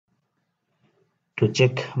To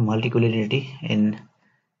check multicollinearity in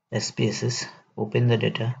SPSS, open the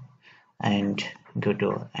data and go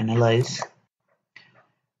to Analyze,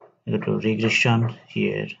 go to Regression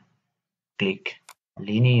here, click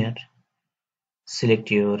Linear,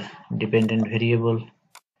 select your dependent variable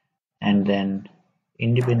and then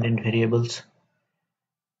independent variables.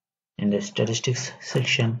 In the Statistics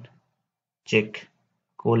section, check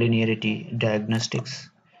Collinearity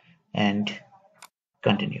Diagnostics and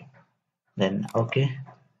continue. Then OK.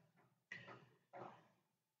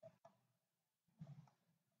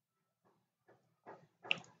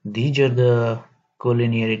 These are the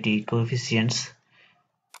collinearity coefficients,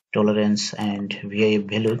 tolerance and VIF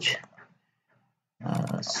values.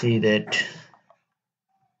 See that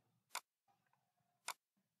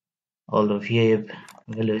all the VIF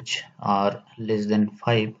values are less than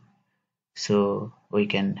 5, so we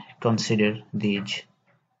can consider these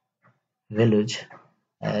values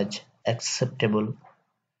as acceptable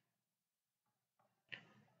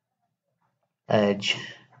as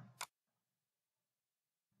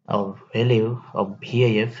our value of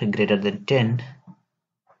VIF greater than 10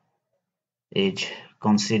 is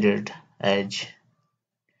considered as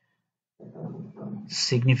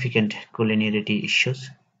significant collinearity issues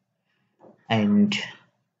and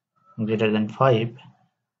greater than 5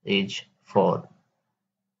 is for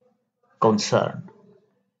concern.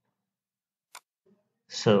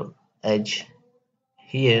 So as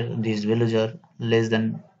here these values are less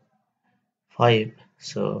than 5,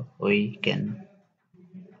 so we can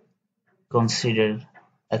consider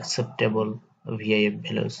acceptable VIF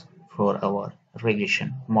values for our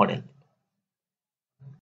regression model.